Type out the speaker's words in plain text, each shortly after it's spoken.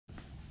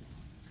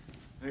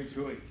Hey,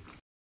 Joey.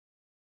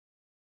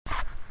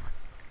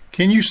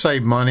 Can you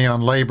save money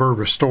on labor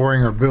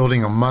restoring or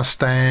building a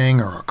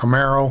Mustang or a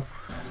Camaro,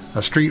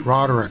 a street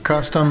rod or a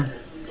custom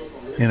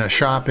in a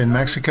shop in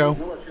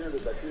Mexico?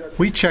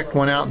 We checked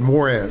one out in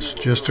Juarez,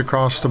 just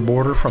across the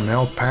border from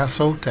El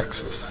Paso,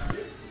 Texas.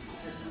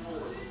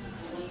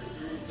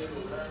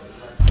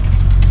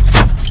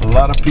 A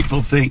lot of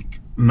people think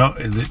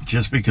that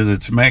just because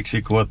it's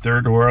Mexico, a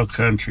third world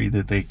country,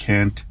 that they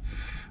can't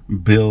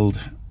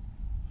build.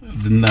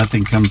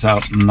 Nothing comes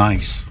out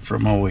nice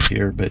from over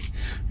here, but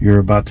you're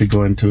about to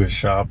go into a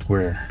shop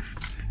where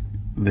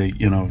the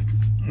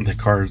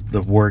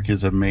work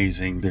is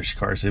amazing. There's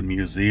cars in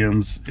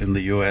museums in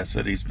the U.S.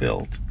 that he's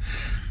built.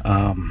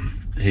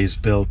 He's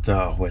built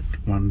what,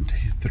 1,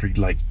 2, 3,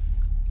 like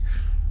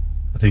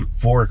I think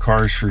 4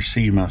 cars for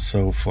SEMA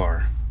so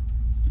far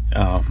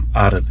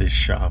out of this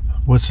shop.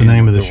 What's the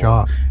name of the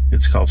shop?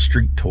 It's called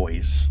Street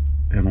Toys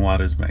in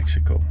Juarez,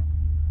 Mexico.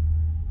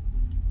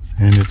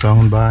 And it's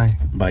owned by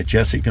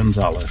Jesse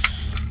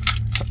Gonzalez,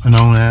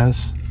 known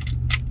as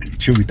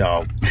Chewy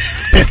Dog.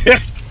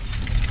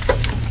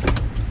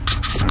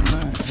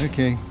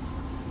 Okay,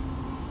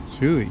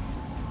 Chewy.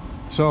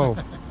 So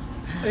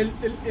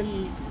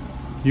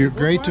you're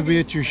great to be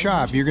at your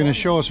shop. You're going to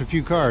show us a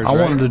few cars. I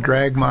wanted to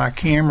drag my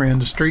camera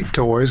into Street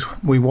Toys.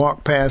 We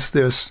walked past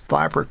this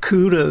Viper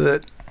Cuda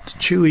that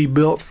Chewy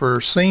built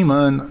for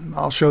SEMA, and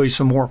I'll show you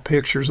some more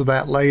pictures of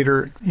that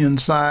later.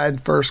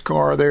 Inside, first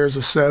car there's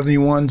a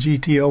 71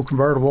 GTO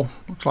convertible.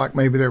 Looks like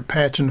maybe they're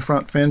patching the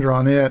front fender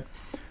on it.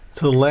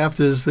 To the left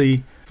is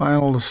the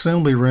final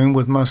assembly room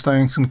with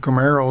Mustangs and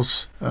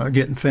Camaros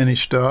getting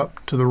finished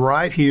up. To the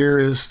right here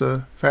is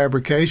the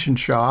fabrication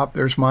shop.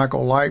 There's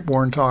Michael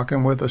Lightborn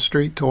talking with a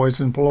Street Toys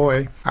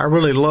employee. I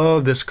really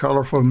love this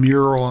colorful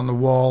mural on the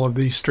wall of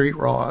these street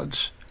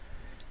rods.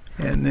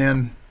 And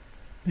then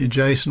the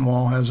adjacent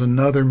wall has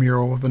another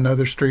mural of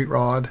another street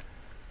rod.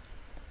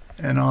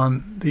 And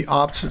on the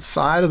opposite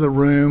side of the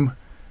room,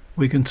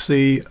 we can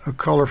see a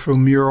colorful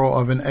mural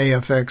of an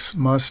AFX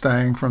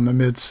Mustang from the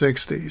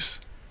mid-60s.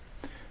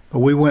 But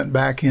we went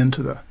back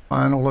into the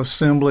final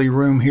assembly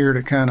room here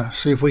to kind of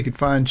see if we could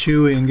find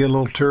Chewy and get a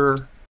little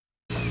tour.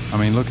 I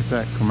mean, look at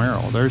that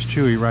Camaro. There's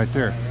Chewy right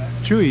there.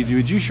 Chewy,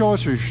 would you show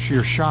us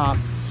your shop?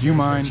 Do you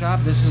mind? Shop.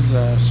 This is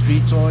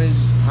Street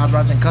Toys, Hot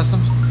Rods and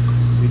Customs.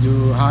 We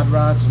do hot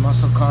rods,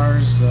 muscle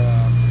cars,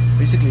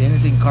 basically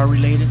anything car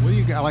related. What do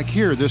you got? Like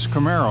here, this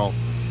Camaro,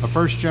 a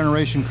first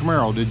generation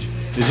Camaro.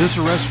 Is this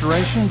a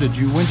restoration?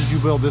 When did you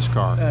build this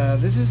car?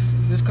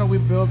 This car we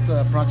built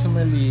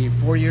approximately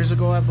 4 years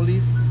ago, I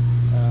believe.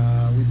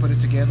 We put it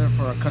together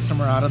for a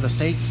customer out of the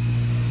States,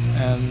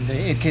 and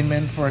it came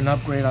in for an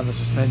upgrade on the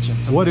suspension.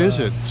 So what is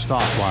it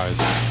stock wise?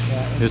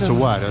 Yeah, it's a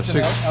what? A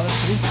 6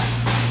 LS3.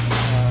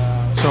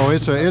 So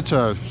it's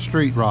a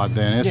street rod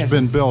then. It's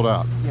been built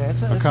up. Yeah,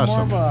 it's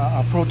custom. more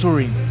of a Pro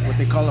Touring, what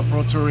they call a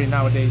Pro Touring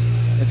nowadays.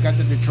 It's got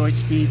the Detroit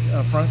Speed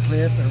front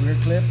clip and rear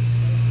clip.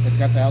 It's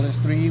got the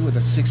LS3 with a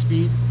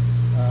 6-speed,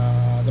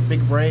 the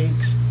big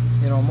brakes.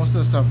 You know, most of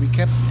the stuff. We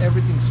kept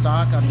everything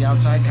stock on the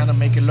outside, kind of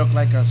make it look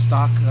like a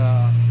stock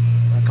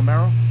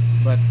Camaro,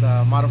 but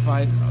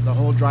modified the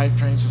whole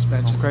drivetrain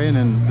suspension. Okay, and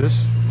then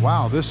this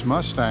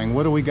Mustang,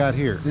 what do we got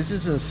here? This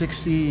is a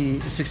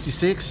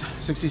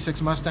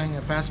 66 Mustang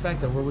fastback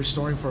that we're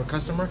restoring for a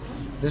customer.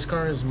 This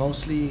car is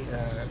mostly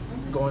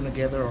going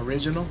together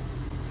original.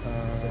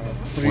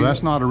 Well,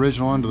 that's not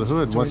original under the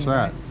hood. What's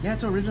that? Yeah,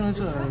 it's original. It's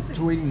a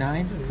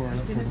 289 for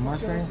the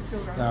Mustang,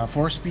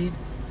 4-speed,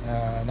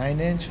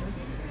 9-inch.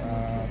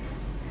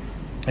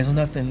 It's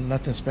nothing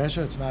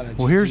special. It's not a GT.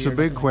 Well, here's the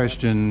big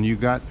question. You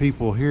got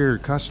people here,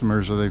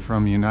 customers. Are they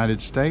from the United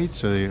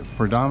States? Are they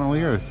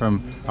predominantly? Are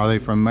they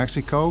from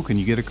Mexico? Can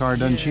you get a car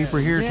done cheaper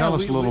here? Yeah, Tell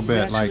us a little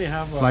bit.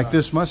 Like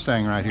this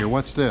Mustang right here.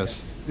 What's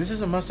this? This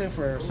is a Mustang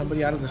for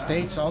somebody out of the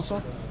States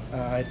also.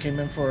 It came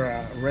in for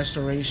a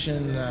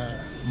restoration,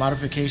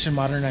 modification,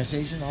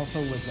 modernization, also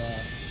with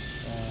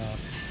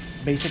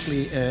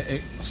basically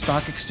a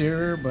stock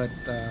exterior, but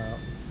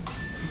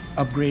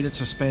upgraded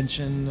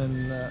suspension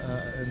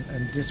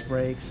and disc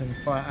brakes. And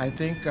I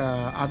think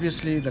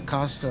obviously the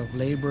cost of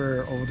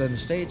labor over in the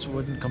States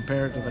wouldn't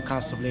compare to the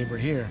cost of labor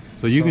here.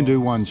 So you can do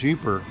one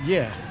cheaper.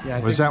 Yeah.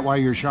 Is that why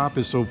your shop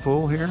is so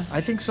full here?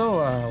 I think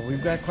so.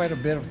 We've got quite a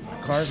bit of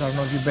cars. I don't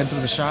know if you've been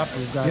through the shop.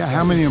 We've got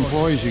how many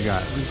employees you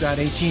got? We've got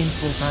 18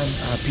 full-time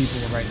people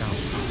right now.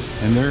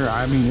 And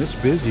I mean, it's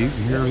busy. You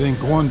can hear everything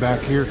going back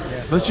here.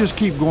 Let's just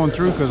keep going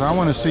through because I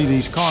want to see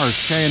these cars.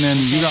 Okay, and then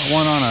you got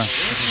one on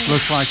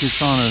looks like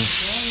it's on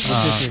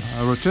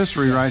a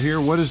rotisserie right here.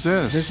 What is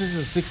this? This is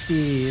a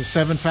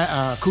 67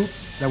 coupe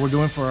that we're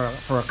doing for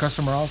a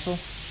customer also.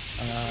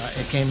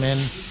 It came in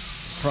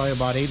probably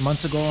about 8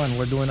 months ago, and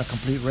we're doing a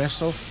complete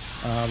resto,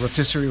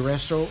 rotisserie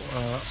resto,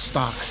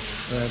 stock.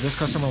 This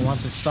customer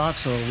wants it stock,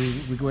 so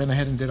we went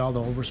ahead and did all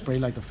the overspray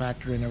like the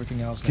factory and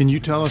everything else. Can you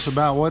tell us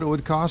about what it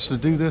would cost to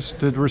do this,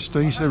 to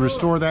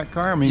restore that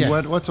car? I mean,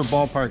 what's a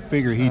ballpark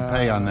figure he'd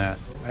pay on that?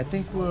 I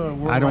think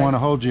I don't want to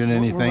hold you in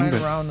anything, we're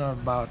right around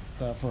about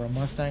for a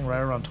Mustang,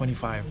 right around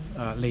 25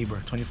 labor,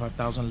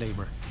 25,000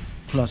 labor.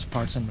 plus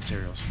parts and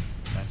materials.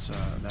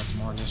 That's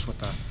more or less what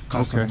the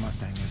cost of the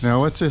Mustang is. Now,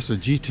 what's this, a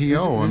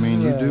GTO? I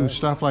mean, you do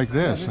stuff like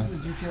this. Yeah,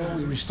 this is a GTO.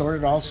 We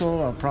restored it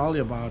also probably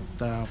about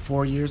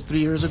 3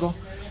 years ago.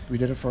 We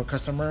did it for a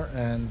customer,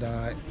 and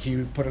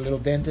he put a little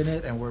dent in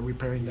it, and we're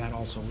repairing that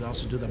also. We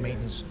also do the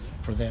maintenance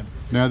for them.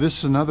 Now, this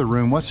is another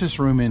room. What's this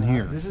room in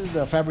here? This is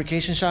the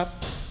fabrication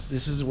shop.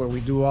 This is where we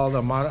do all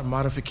the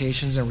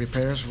modifications and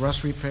repairs,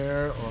 rust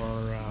repair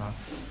or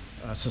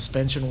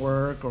suspension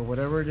work or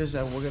whatever it is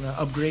that we're going to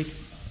upgrade.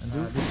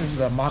 This is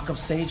the mock-up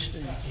stage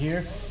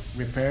here,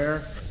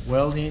 repair,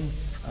 welding,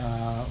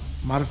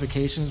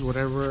 modifications,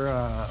 whatever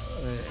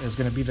is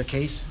going to be the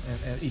case,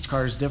 and each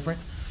car is different.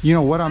 You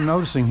know, what I'm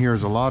noticing here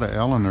is a lot of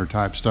Eleanor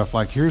type stuff.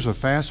 Like here's a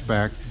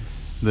fastback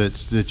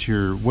that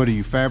you're, what are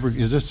you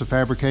is this the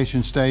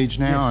fabrication stage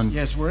now?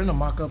 Yes, we're in the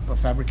mock-up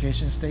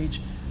fabrication stage.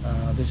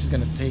 This is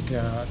going to take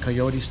a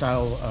Coyote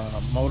style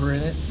motor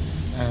in it,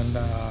 and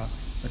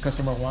the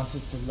customer wants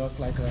it to look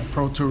like a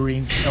Pro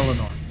Touring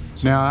Eleanor.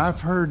 So now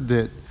I've heard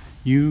that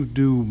you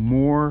do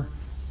more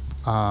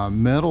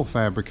metal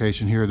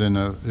fabrication here than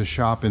a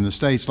shop in the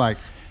States. Like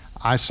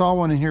I saw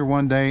one in here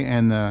one day,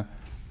 and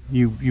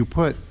you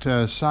put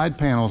side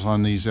panels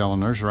on these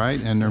Eleanors,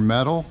 right? And they're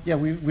metal? Yeah,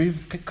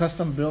 we've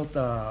custom built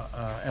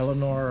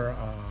Eleanor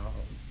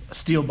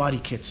steel body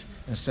kits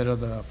instead of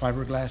the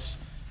fiberglass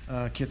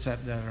kits that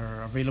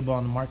are available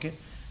on the market.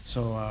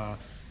 So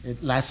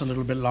it lasts a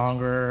little bit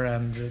longer,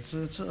 and it's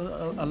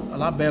a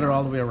lot better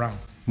all the way around.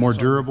 More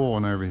durable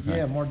and everything.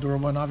 Yeah, more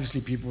durable, and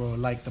obviously people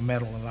like the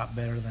metal a lot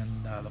better than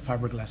the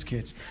fiberglass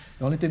kits.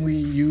 The only thing we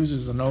use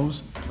is the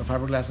nose, the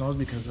fiberglass nose,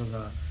 because of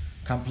the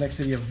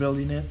complexity of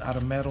building it out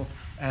of metal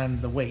and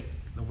the weight.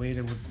 The weight,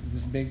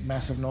 this big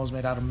massive nose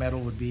made out of metal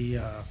would be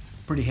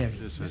pretty heavy.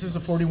 This is a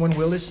 41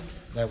 Willis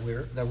that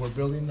we're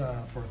building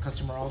for a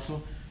customer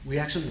also. We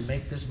actually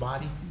make this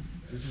body.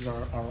 This is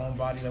our own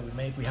body that we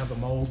make. We have the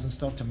molds and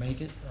stuff to make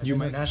it. You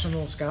make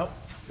National Scout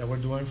that we're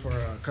doing for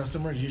a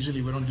customer.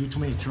 Usually we don't do too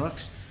many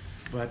trucks,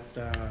 but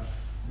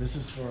this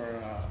is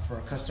for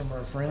a customer,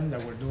 a friend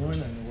that we're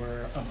doing, and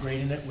we're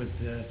upgrading it with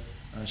the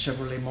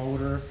Chevrolet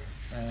motor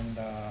and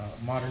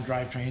modern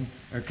drivetrain,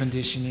 air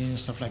conditioning and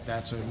stuff like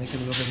that, so make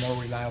it a little bit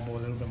more reliable, a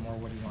little bit more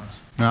what he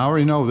wants. Now I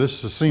already know this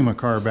is a SEMA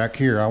car back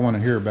here. I want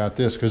to hear about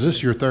this because this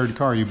is your third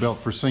car you built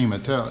for SEMA.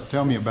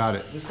 Tell me about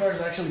it. This car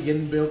is actually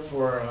getting built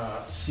for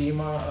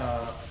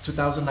SEMA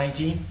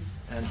 2019,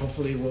 and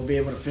hopefully we'll be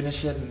able to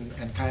finish it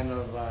and kind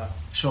of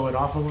show it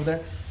off over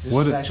there. This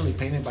is actually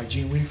painted by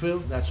Gene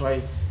Wingfield. That's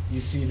why you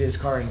see this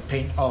car in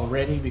paint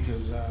already,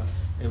 because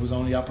it was the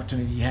only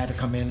opportunity he had to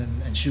come in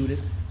and shoot it.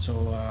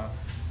 So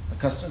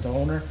the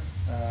owner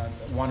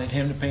wanted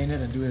him to paint it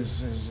and do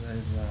his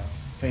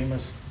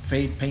famous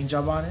fade paint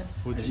job on it.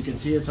 As you can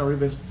see, it's already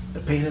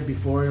been painted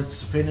before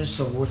it's finished,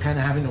 so we're kind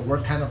of having to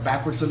work kind of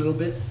backwards a little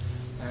bit,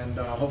 and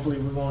hopefully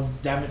we won't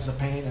damage the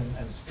paint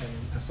and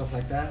stuff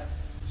like that.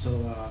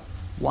 So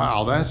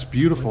wow, that's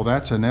beautiful.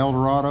 That's an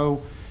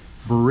Eldorado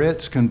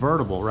Barrett's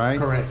convertible, right?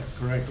 Correct.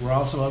 We're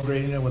also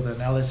upgrading it with an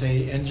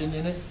LSA engine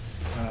in it,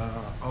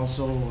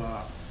 also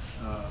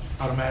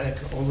automatic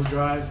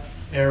overdrive,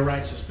 air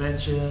ride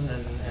suspension,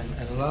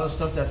 and a lot of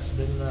stuff that's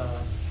been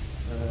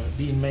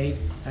being made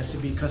has to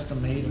be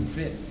custom made and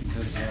fit,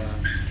 because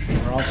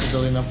we're also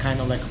building up kind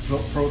of like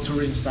a pro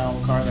touring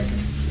style car that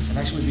can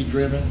actually be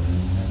driven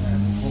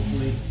and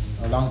hopefully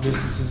long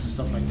distances and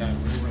stuff like that,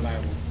 really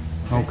reliable.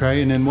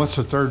 Okay, and then what's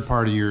the third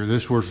part of your,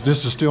 this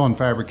is still in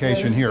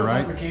fabrication here,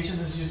 right? Fabrication.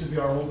 This used to be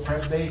our old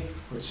prep bay,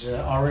 which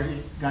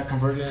already got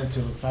converted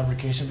into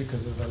fabrication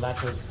because of the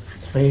lack of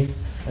space.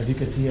 As you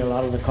can see, a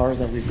lot of the cars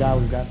that we've got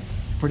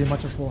pretty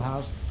much a full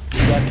house.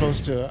 We've got close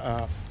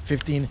to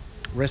 15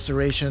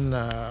 restoration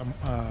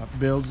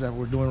builds that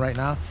we're doing right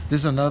now.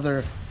 This is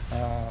another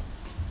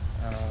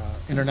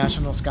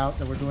International Scout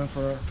that we're doing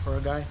for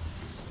a guy,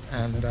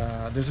 and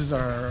this is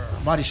our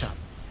body shop.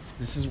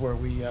 This is where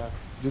we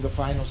do the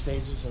final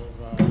stages of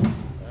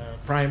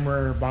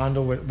primer,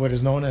 bondo, what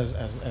is known as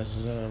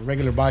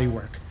regular body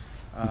work.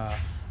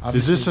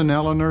 Is this an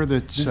Eleanor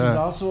that's... This is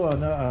also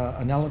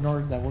an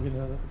Eleanor that we're going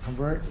to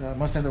convert,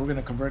 Mustang that we're going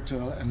to convert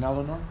to an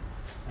Eleanor.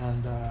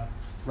 And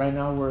right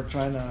now we're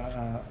trying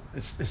to,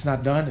 it's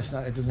not done,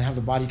 it doesn't have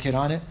the body kit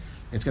on it.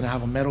 It's going to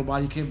have a metal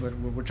body kit, but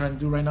what we're trying to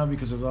do right now,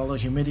 because of all the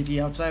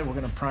humidity outside, we're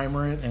going to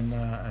primer it in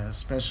a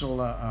special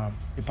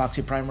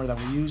epoxy primer that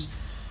we use.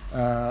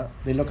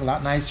 They look a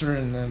lot nicer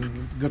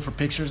and good for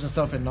pictures and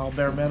stuff, and all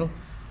bare metal.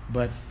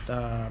 But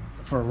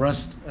for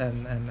rust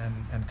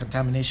and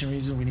contamination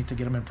reasons, we need to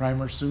get them in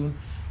primer soon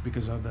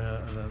because of the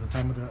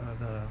time of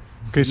the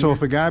Okay, so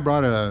if a guy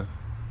brought a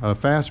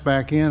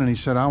fastback in and he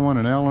said, I want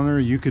an Eleanor,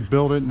 you could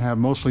build it and have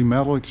mostly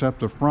metal except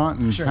the front,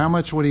 and sure. How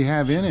much would he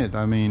have in it?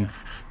 I mean,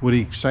 would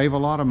he save a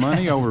lot of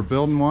money over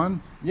building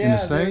one in the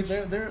States?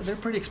 They're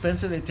pretty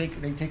expensive. They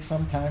take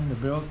some time to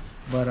build,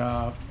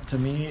 but to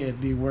me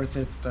it'd be worth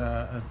it.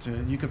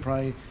 You could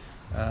probably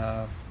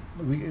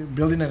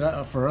building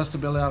it for us to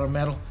build it out of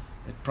metal.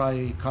 It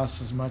probably costs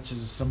as much as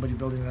somebody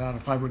building it out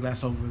of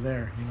fiberglass over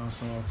there.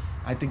 So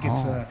I think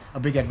it's a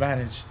big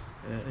advantage.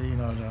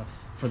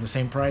 for the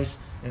same price.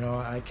 You know,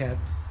 I can't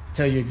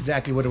tell you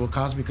exactly what it will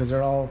cost because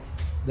they're all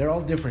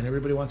different.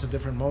 Everybody wants a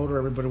different motor.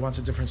 Everybody wants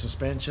a different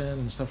suspension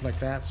and stuff like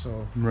that.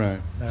 So right,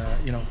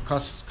 you know,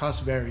 costs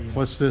vary. You know.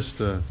 What's this?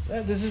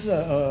 This is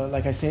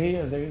like I say,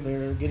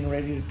 they're getting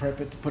ready to prep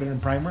it to put it in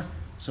primer,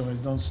 so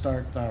it don't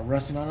start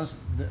rusting on us.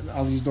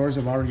 All these doors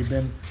have already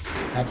been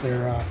had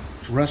their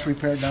rust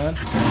repair done.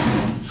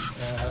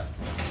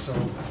 So.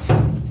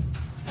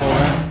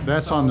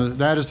 That's on the.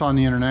 That is on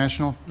the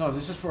International. No,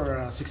 this is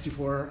for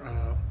 64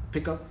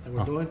 pickup that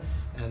we're doing,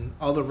 and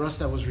all the rust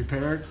that was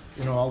repaired.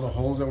 You know, all the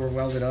holes that were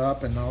welded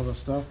up and all the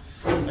stuff.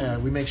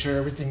 We make sure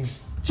everything's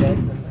checked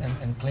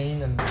and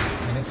clean, and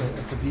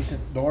it's a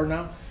decent door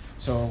now.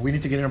 So we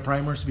need to get in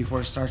primers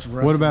before it starts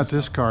rusting. What about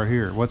this car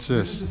here? What's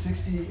this? This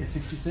is a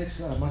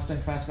 66 Mustang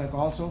Fastback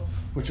also,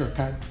 which are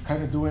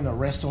kind of doing a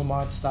resto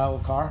mod style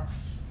car.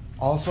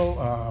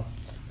 Also,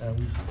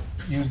 we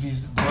use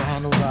these door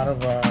handles out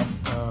of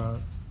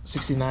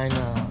 69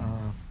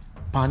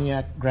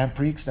 Pontiac Grand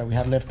Prix that we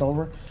had left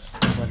over,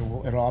 but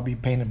it'll all be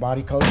painted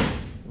body color.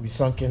 We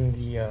sunk in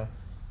the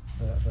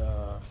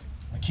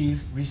key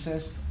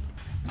recess,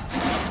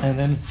 and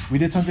then we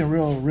did something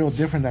real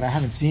different that I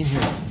haven't seen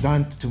here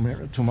done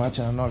too much.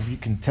 I don't know if you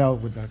can tell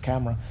with the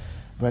camera,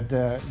 but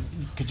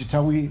could you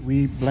tell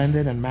we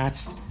blended and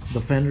matched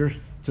the fender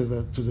to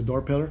the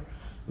door pillar?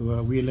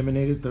 We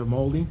eliminated the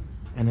molding,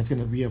 and it's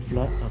going to be a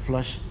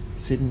flush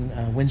sitting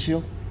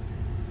windshield.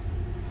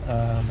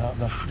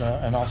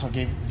 And also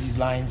gave these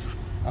lines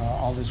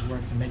all this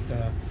work to make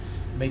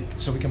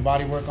so we can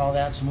body work all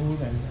that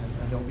smooth, and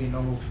there'll be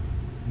no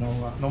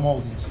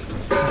moldings. So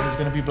it's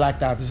going to be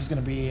blacked out. This is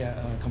going to be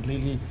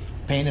completely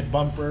painted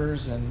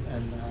bumpers and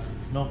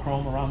no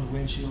chrome around the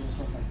windshield and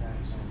stuff like that.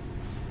 So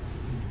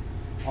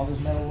all this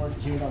metal work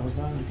here that was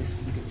done,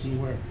 you could see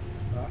where.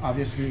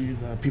 Obviously,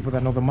 the people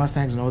that know the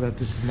Mustangs know that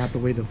this is not the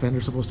way the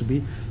fender's supposed to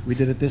be. We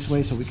did it this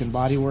way so we can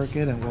body work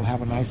it, and we'll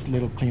have a nice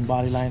little clean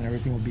body line.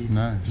 Everything will be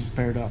nice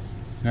paired up.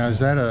 Now, is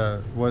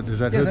that what is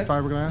that? Hood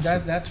fiberglass?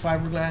 That's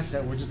fiberglass.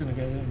 That we're just going to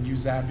get in and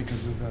use that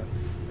because of the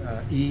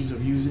ease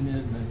of using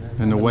it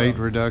and the weight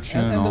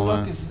reduction and all the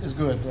that. look is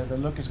good. The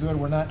look is good.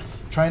 We're not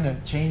trying to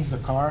change the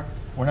car.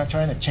 We're not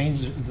trying to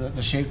change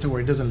the shape to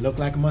where it doesn't look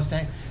like a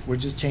Mustang. We're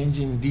just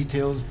changing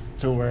details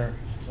to where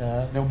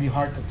they'll be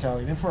hard to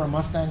tell. Even for a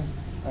Mustang,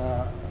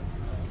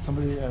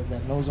 somebody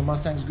that knows a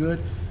Mustang's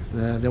good,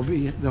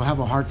 they'll have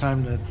a hard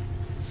time to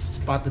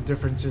spot the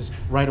differences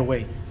right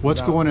away.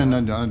 What's going in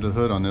under the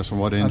hood on this one?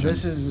 What engine?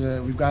 This is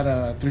we've got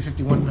a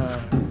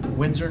 351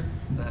 Windsor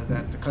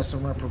that the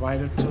customer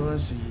provided to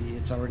us.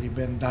 It's already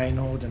been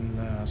dynoed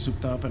and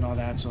souped up and all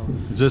that. So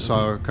is this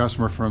a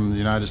customer from the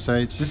United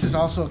States? This is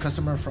also a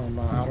customer from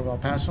out of El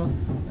Paso,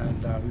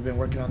 and we've been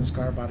working on this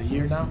car about a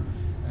year now.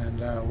 And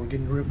we're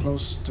getting real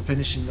close to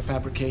finishing the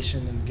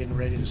fabrication and getting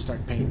ready to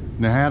start painting.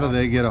 Now, how do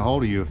they get a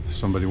hold of you if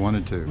somebody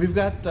wanted to? We've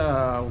got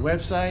a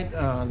website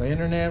on the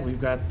internet.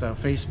 We've got a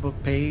Facebook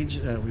page.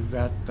 We've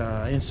got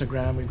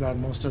Instagram. We've got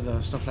most of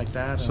the stuff like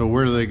that. So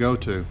where do they go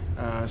to?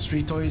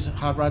 Street Toys,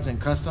 Hot Rods and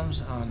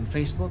Customs on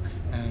Facebook,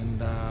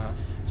 and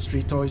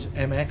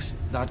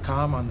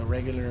StreetToysMX.com on the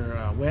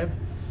regular web.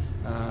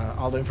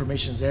 All the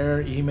information's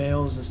there,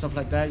 emails and stuff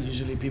like that.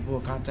 Usually people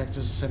will contact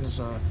us, send us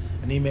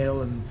an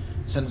email and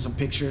send us some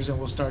pictures, and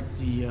we'll start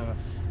the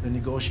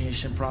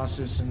negotiation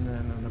process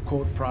and the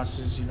quote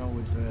process, you know,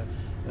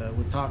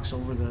 with talks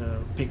over the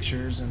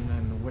pictures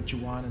and what you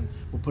want, and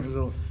we'll put a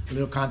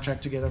little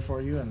contract together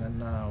for you, and then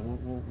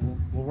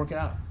we'll work it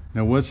out.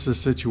 Now, what's the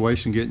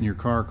situation getting your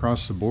car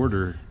across the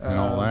border and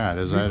all that?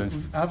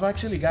 I've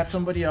actually got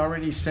somebody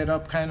already set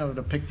up kind of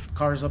to pick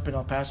cars up in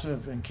El Paso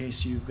in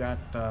case you've got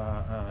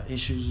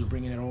issues of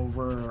bringing it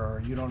over,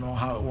 or you don't know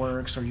how it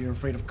works, or you're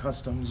afraid of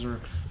customs, or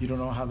you don't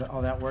know how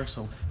all that works.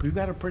 So we've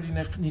got a pretty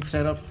neat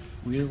setup.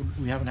 We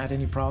haven't had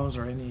any problems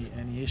or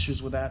any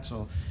issues with that.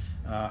 So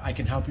I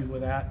can help you with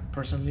that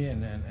personally,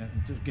 and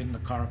getting the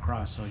car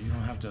across, so you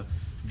don't have to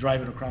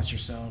drive it across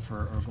yourself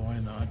or go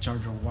in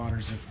uncharted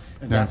waters if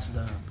that's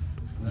the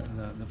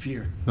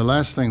fear. The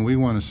last thing we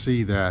want to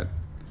see that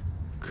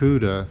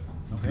Cuda,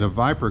 the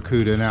Viper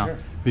Cuda. Now, sure.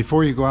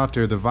 Before you go out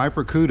there, the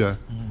Viper Cuda,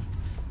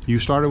 you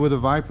started with a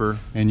Viper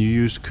and you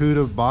used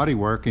Cuda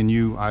bodywork,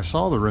 and I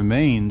saw the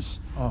remains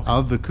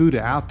of the Cuda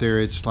out there.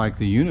 It's like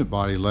the unit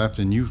body left,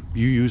 and you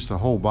used the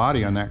whole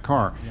body on that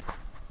car. Yeah.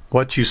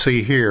 What you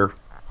see here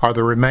are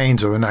the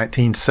remains of a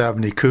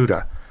 1970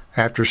 Cuda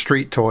after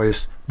Street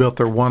Toys built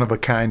their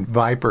one-of-a-kind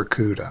Viper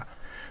Cuda.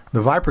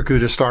 The Viper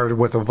Cuda started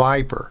with a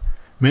Viper.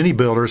 Many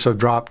builders have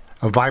dropped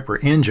a Viper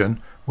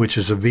engine, which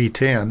is a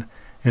V10,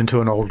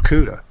 into an old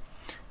Cuda.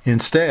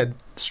 Instead,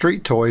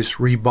 Street Toys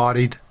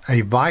rebodied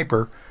a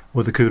Viper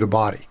with a Cuda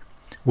body,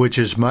 which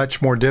is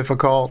much more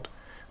difficult,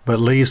 but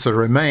leaves the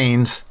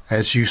remains,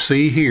 as you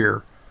see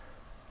here,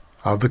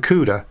 of the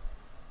Cuda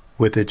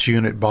with its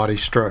unit body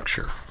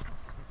structure.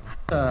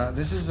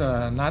 This is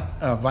not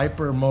a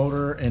Viper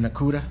motor in a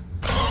Cuda.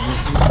 This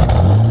is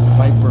a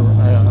Viper,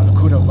 a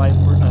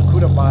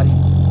Cuda body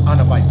on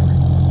a Viper. You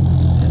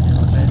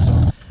know what I'm saying? So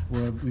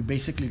what we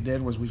basically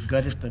did was we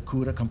gutted the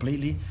Cuda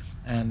completely,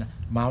 and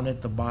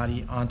mounted the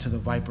body onto the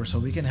Viper, so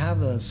we can have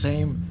the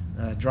same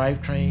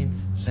drivetrain,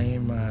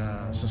 same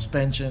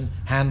suspension,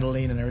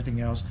 handling, and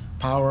everything else,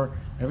 power,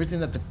 everything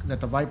that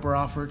the Viper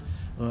offered.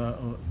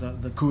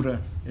 The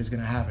Cuda is going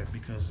to have it,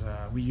 because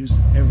we use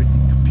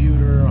everything,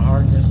 computer,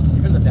 harness,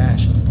 even the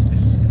dash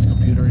is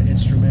computer,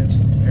 instruments,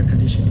 air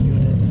conditioning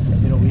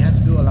unit. You know, we had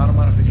to do a lot of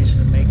modification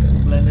to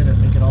blend it and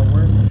make it all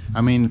work.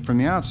 I mean, from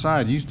the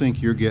outside, you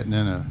think you're getting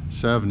in a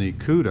 70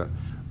 Cuda,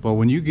 but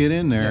when you get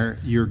in there,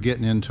 you're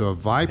getting into a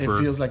Viper.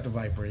 It feels like the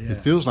Viper, yeah.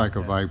 It feels like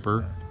a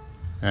Viper,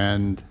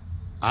 and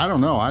I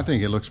don't know. I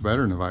think it looks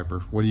better than a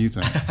Viper. What do you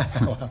think?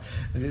 Well,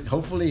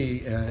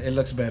 hopefully it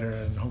looks better,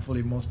 and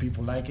hopefully most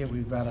people like it.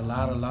 We've got a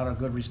lot of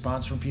good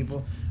response from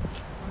people.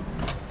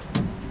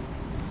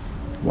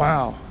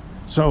 Wow.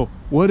 So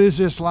what is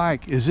this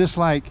like? Is this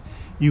like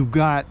you've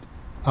got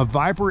a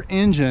Viper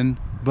engine,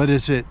 but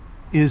is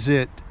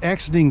it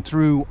exiting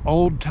through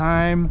old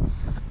time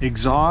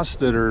exhausts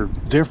that are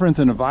different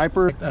than a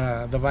Viper?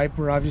 The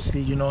Viper, obviously,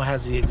 you know,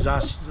 has the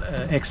exhaust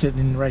exit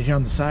right here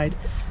on the side,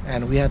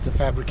 and we had to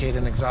fabricate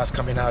an exhaust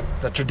coming out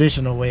the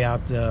traditional way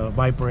out, the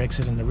Viper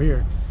exit in the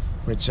rear,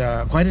 which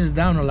quieted it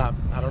down a lot.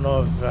 I don't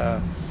know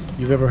if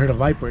you've ever heard of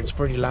Viper. It's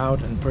pretty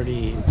loud and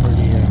pretty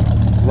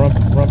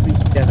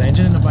rumpy. Yeah, the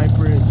engine in the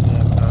Viper is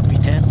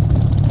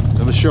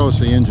V10. Let's show us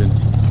the engine.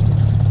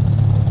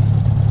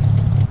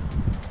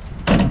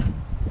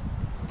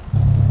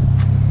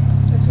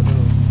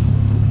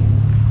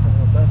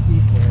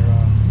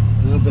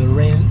 Bit of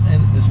rain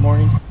and this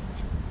morning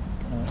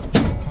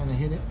kind of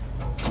hit it,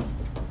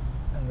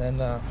 and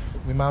then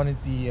we mounted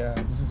the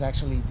this is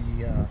actually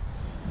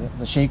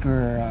the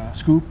shaker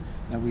scoop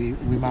that we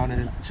mounted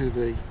it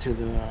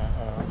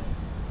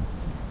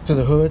to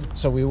the hood,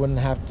 so we wouldn't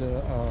have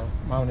to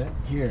mount it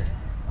here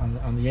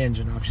on the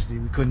engine. Obviously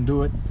we couldn't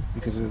do it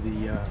because of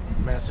the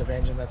massive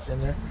engine that's in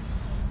there,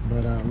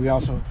 but we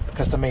also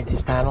custom made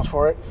these panels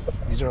for it.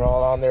 These are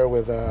all on there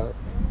with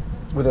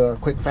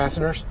quick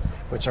fasteners,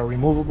 which are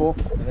removable,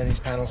 and then these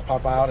panels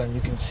pop out and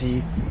you can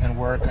see and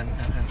work and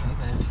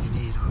anything you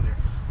need on there.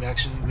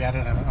 We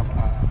added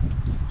a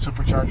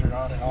supercharger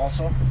on it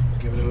also to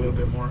give it a little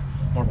bit more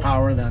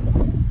power than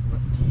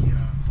what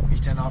the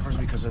V10 offers,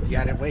 because of the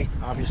added weight.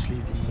 Obviously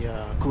the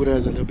Cuda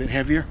is a little bit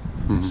heavier,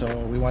 so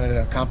we wanted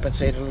to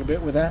compensate a little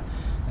bit with that,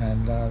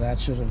 and that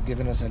should have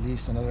given us at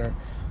least another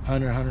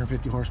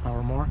 150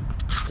 horsepower more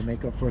to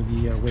make up for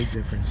the weight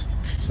difference.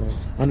 So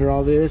under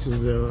all this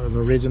is the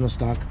original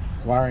stock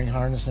wiring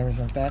harness and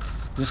everything like that.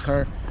 This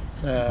car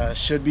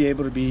should be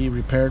able to be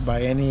repaired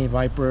by any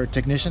Viper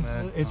technician.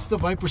 It's the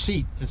Viper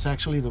seat. It's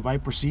actually the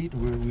Viper seat.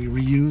 We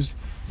reused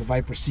the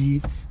Viper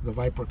seat, the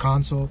Viper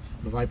console,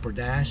 the Viper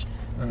dash.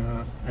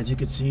 As you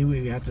can see,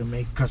 we had to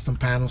make custom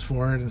panels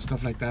for it and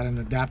stuff like that, and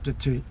adapt it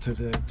to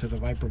the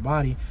Viper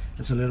body.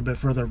 It's a little bit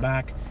further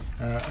back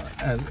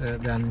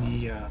than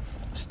the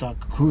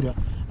stock Cuda,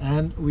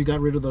 and we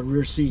got rid of the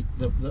rear seat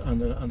on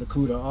the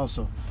Cuda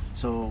also.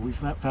 So we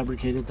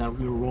fabricated that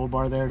little roll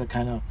bar there to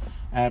kind of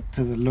add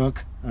to the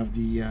look of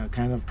the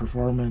kind of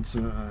performance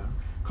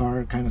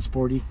car, kind of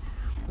sporty.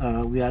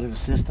 We added a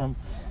system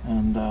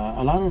and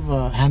a lot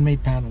of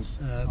handmade panels.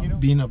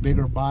 Being a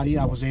bigger body,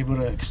 I was able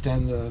to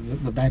extend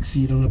the back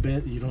seat a little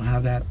bit. You don't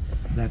have that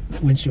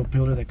windshield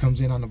pillar that comes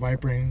in on the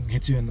Viper and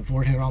hits you in the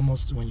forehead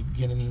almost when you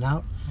get in and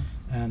out.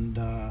 And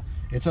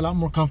it's a lot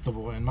more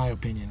comfortable, in my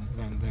opinion,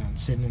 than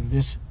sitting in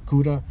this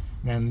Cuda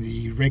than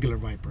the regular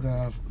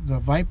Viper. The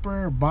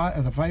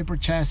Viper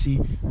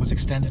chassis was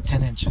extended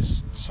 10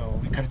 inches, so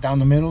we cut it down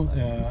the middle.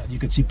 You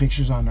could see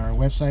pictures on our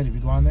website if you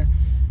go on there.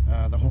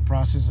 The whole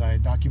process I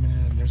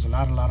documented, and there's a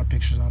lot of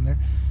pictures on there.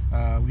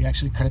 We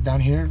actually cut it down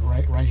here,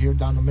 right here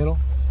down the middle,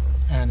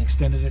 and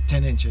extended it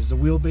 10 inches. The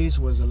wheelbase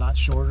was a lot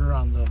shorter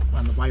on the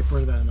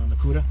Viper than on the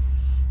Cuda,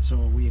 so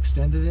we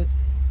extended it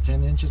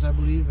 10 inches, I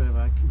believe, if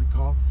I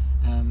recall,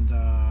 and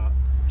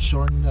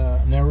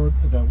narrowed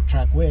the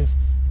track width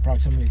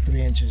approximately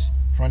 3 inches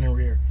front and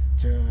rear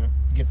to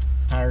get the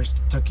tires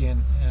tucked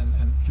in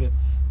and fit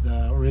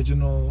the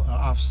original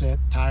offset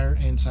tire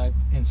inside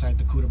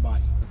the Cuda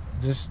body.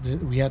 This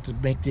we had to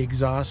make the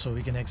exhaust so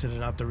we can exit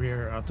it out the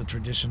rear, out the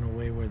traditional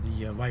way where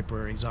the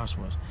Viper exhaust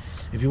was.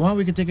 If you want,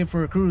 we can take it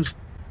for a cruise.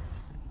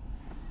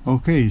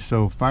 Okay,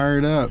 so fire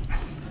it up.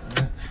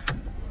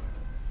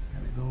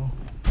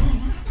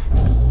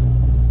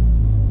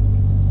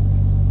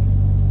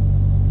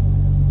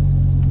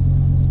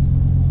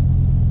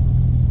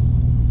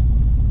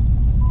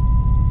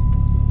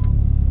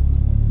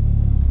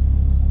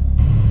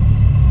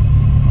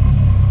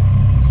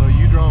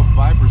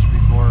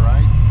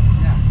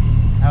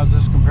 How's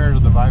this compared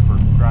to the Viper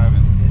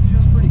driving? It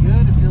feels pretty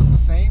good. It feels the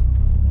same,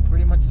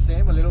 pretty much the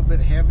same. A little bit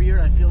heavier.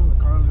 I feel the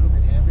car a little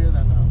bit heavier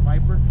than the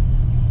Viper,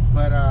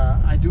 but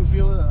I do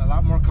feel a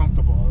lot more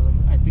comfortable.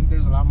 I think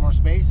there's a lot more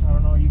space. I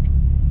don't know. You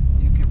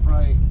could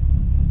probably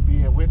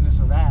be a witness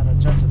of that, a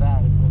judge of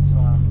that, if it's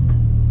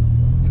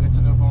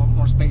a little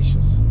more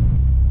spacious.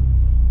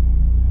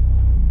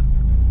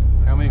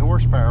 How many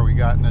horsepower we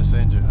got in this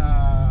engine?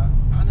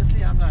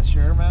 Honestly, I'm not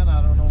sure, man.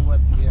 I don't know what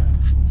the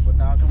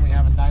outcome. We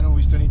haven't dyno.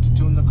 We still need to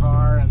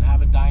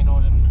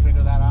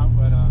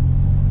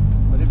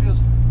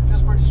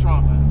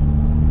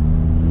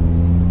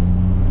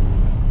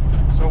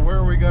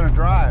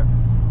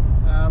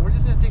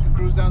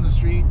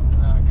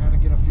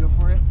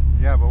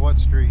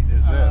street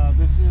is this?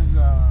 This is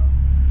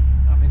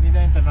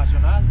Avenida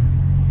Internacional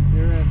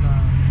here in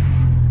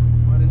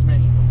Juarez,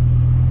 Mexico.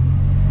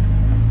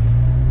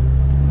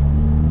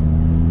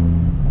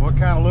 What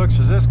kind of looks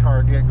does this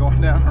car get going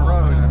down the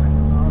road?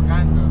 All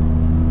kinds of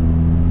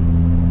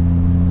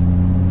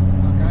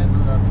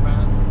looks,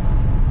 man.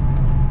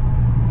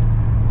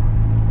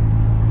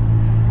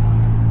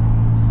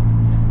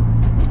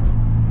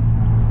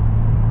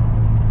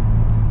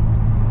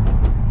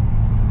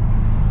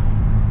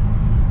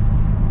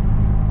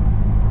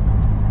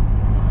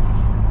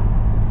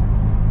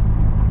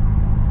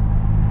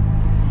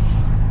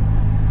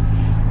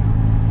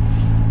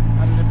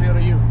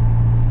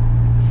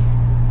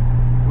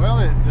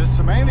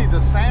 Mainly the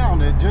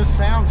sound. It just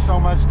sounds so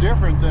much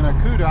different than a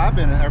Cuda I've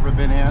ever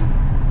been in.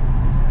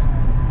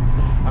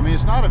 I mean,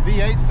 it's not a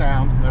V8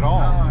 sound at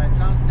all. No, it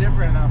sounds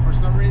different. For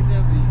some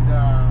reason, these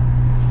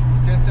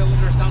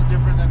 10-cylinders sound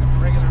different than a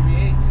regular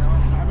V8. You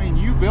know. I mean,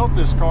 you built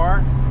this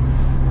car.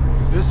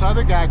 This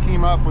other guy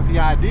came up with the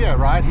idea,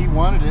 right? He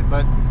wanted it,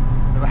 but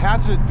how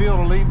does it feel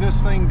to leave this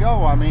thing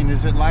go? I mean,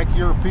 is it like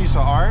your piece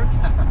of art?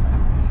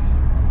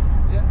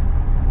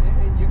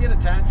 You get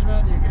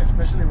attachment,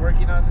 especially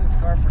working on this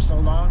car for so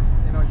long,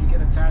 you know, you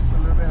get attached a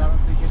little bit. I don't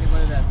think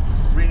anybody that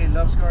really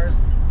loves cars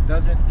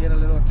doesn't get a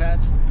little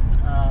attached.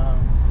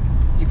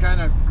 You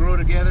kind of grow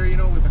together, you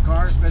know, with the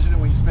car, especially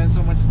when you spend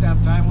so much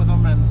damn time with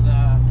them and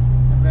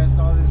invest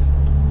a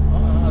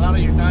lot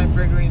of your time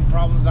figuring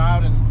problems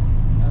out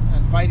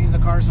and fighting the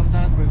car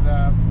sometimes with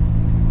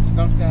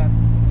stuff that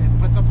it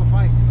puts up a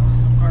fight. You know,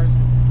 some cars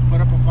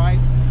put up a fight.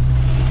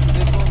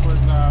 This one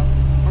was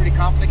pretty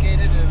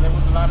complicated, and there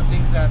was a lot of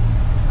things that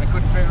I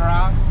couldn't figure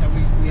out that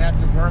we had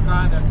to work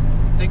on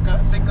and think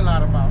a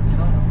lot about. You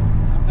know,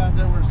 sometimes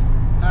there was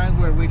times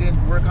where we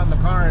didn't work on the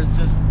car. It's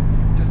just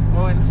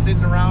going,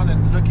 sitting around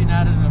and looking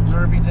at it and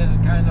observing it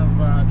and kind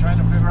of trying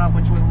to figure out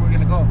which way we're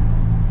gonna go.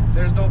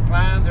 There's no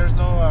plan. There's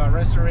no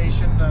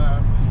restoration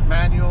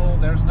manual.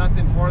 There's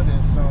nothing for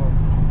this, so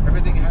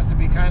everything has to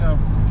be kind of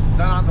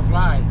done on the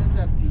fly. Is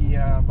that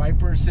the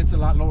Viper sits a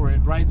lot lower.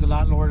 It rides a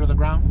lot lower to the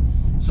ground.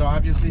 So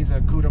obviously the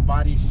Cuda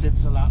body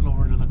sits a lot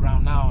lower to the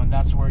ground now, and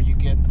that's where you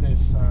get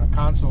this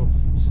console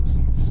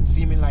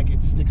seeming like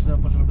it sticks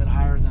up a little bit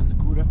higher than the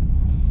Cuda.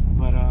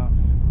 But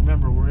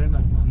remember, we're in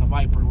the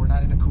Viper. We're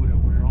not in a Cuda.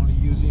 We're only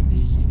using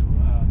the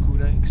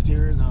Cuda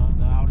exterior,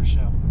 the outer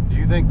shell. Do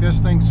you think this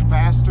thing's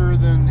faster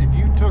than if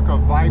you took a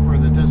Viper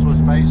that this was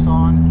based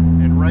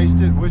on and raced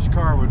it? Which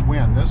car would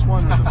win, this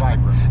one or the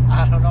Viper?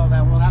 I don't know,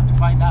 man. We'll have to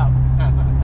find out.